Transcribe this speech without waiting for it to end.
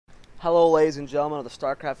Hello, ladies and gentlemen of the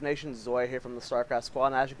Starcraft Nation. Zoya here from the Starcraftsquad.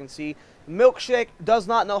 And as you can see, Milkeshake does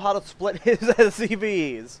not know how to split his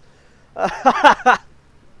SCVs.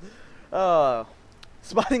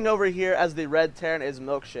 Spotting over here as the red Terran is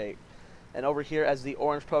Milkeshake. And over here as the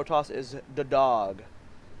orange Protoss is Ddog.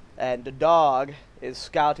 And Ddog is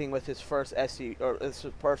scouting with his first his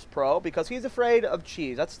first probe because he's afraid of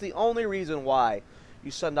cheese. That's the only reason why you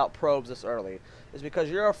send out probes this early, is because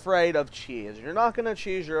you're afraid of cheese. You're not gonna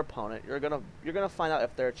cheese your opponent. You're gonna find out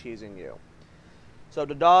if they're cheesing you. So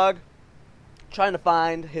Ddog trying to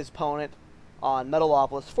find his opponent on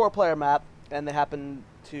Metalopolis, 4-player map, and they happen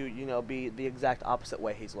to be the exact opposite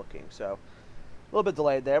way he's looking. So a little bit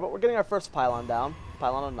delayed there, but we're getting our first pylon down.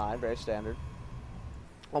 Pylon of 9, very standard.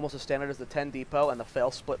 Almost as standard as the 10 depot and the fail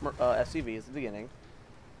split SCVs at the beginning.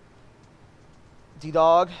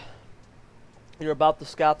 Ddog, you're about to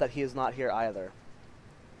scout that he is not here either.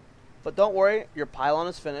 But don't worry, your pylon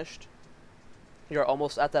is finished. You're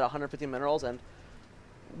almost at that 150 minerals, and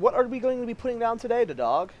what are we going to be putting down today,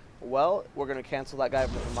 Ddog? Well, we're going to cancel that guy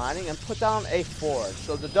from mining and put down a forge.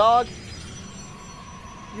 So Ddog,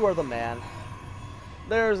 you are the man.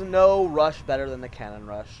 There's no rush better than the cannon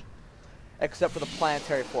rush, except for the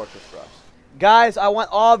planetary fortress rush. Guys, I want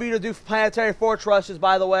all of you to do planetary fortress rushes,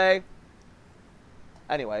 by the way.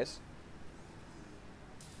 Anyways,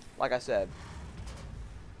 like I said,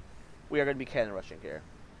 we are going to be cannon rushing here.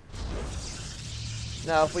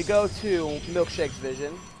 Now, if we go to Milkshake's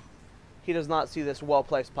vision, he does not see this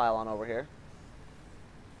well-placed pylon over here.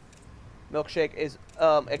 Milkeshake is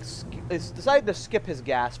decided to skip his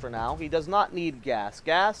gas for now. He does not need gas.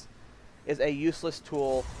 Gas is a useless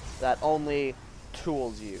tool that only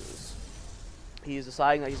tools use. He's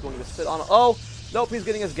deciding that he's going to sit on... Oh! Nope, he's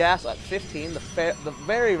getting his gas at 15. The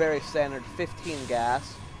very, very standard 15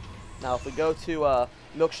 gas. Now, if we go to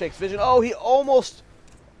Milkshake's vision... Oh, he almost...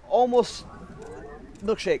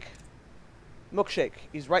 Milkeshake. Milkeshake.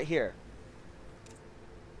 He's right here.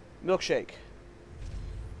 Milkeshake.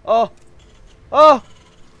 Oh! Oh!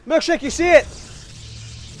 Milkeshake, you see it!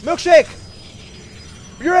 Milkeshake!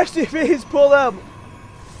 Your XTVs, pull them!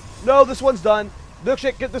 No, this one's done.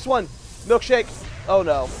 Milkeshake, get this one. Milkeshake. Oh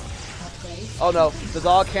no. Oh no.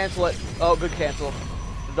 Ddog, cancel it. Oh, good cancel.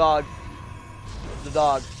 Ddog.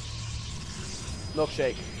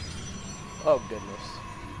 Milkeshake. Oh goodness.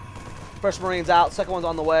 First Marine's out. Second one's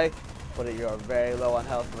on the way. But you're very low on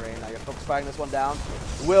health, Marine. Now you're focus firing this one down.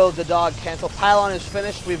 Will Ddog cancel? Pylon is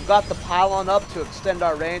finished. We've got the pylon up to extend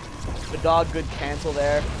our range. Ddog, good cancel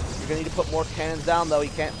there. You're gonna need to put more cannons down though.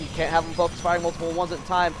 You can't have them focus firing multiple ones at a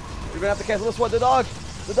time. You're gonna have to cancel this one. Ddog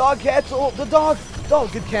cancel. Ddog,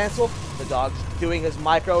 good cancel. Ddog's doing his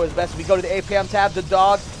micro, his best. We go to the APM tab.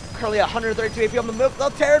 Ddog currently at 132 APM. The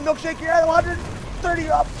Terran Milkeshake, you're at 130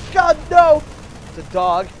 up. God no.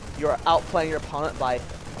 Ddog, you are outplaying your opponent by a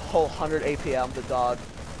whole 100 APM. Ddog.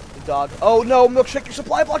 Oh no, Milkeshake, you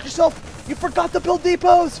supply block yourself. You forgot to build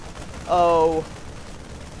depots. Oh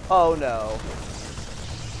no.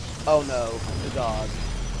 Oh no, Ddog.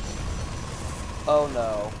 Oh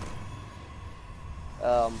no.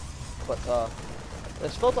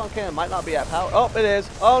 This photon cannon might not be at power. Oh, it is.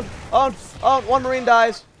 Owned. One Marine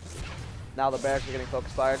dies. Now the barracks are getting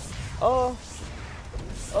focus fired. Oh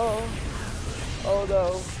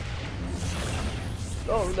no.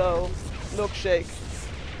 Oh no.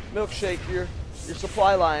 Milkeshake, your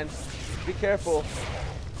supply line. Be careful.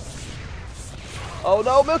 Oh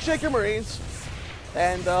no, Milkeshake, your Marines.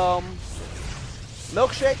 And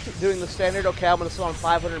Milkeshake doing the standard, okay, I'm going to sit on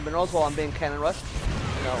 500 minerals while I'm being cannon rushed.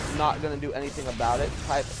 Not going to do anything about it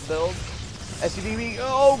type build. SCDB,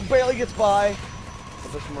 oh, barely gets by.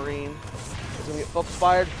 But this Marine is going to get focus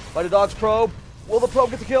fired by Ddog's probe. Will the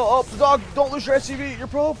probe get the kill? Oh, Ddog, don't lose your SCV, your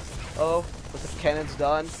probe. Oh, but the cannon's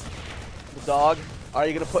done. Ddog, are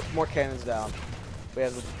you going to put more cannons down? We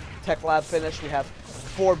have the tech lab finished. We have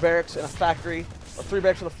 4 barracks in a factory, or 3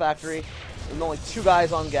 barracks in a factory. And only 2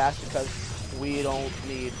 guys on gas because we don't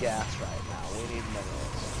need gas right now. We need minerals.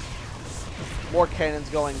 More cannons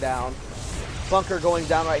going down. Bunker going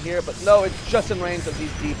down right here, but no, it's just in range of these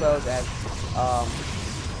depots. And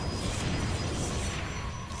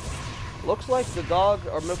looks like Ddog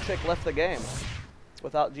or Milkeshake left the game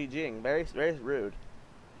without GGing. Very, very rude.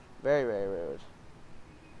 Very, very rude.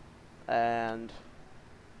 And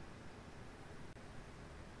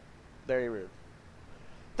very rude.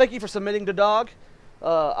 Thank you for submitting to Ddog.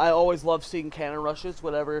 I always love seeing cannon rushes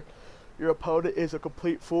whenever your opponent is a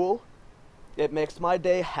complete fool. It makes my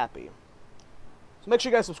day happy. So make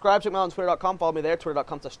sure you guys subscribe. Check me out on Twitter.com. Follow me there,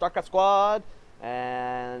 Twitter.com/Starcraftsquad.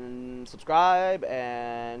 And subscribe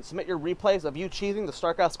and submit your replays of you cheesing to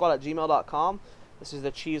Starcraftsquad@gmail.com. This is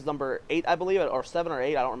the cheese number 8, I believe, or 7 or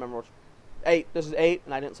 8. I don't remember which. 8. This is 8,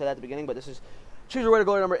 and I didn't say that at the beginning, but this is Choose Your Way to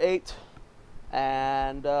Glory number 8.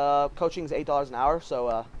 And coaching is $8 an hour.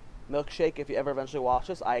 So Milkeshake, if you ever eventually watch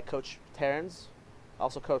this, I coach Terrans. I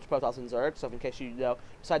also coach Protoss and Zerg. So in case you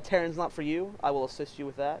decide Terran's not for you, I will assist you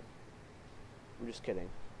with that. I'm just kidding,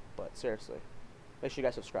 but seriously, make sure you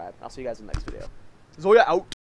guys subscribe. I'll see you guys in the next video. Zoya out.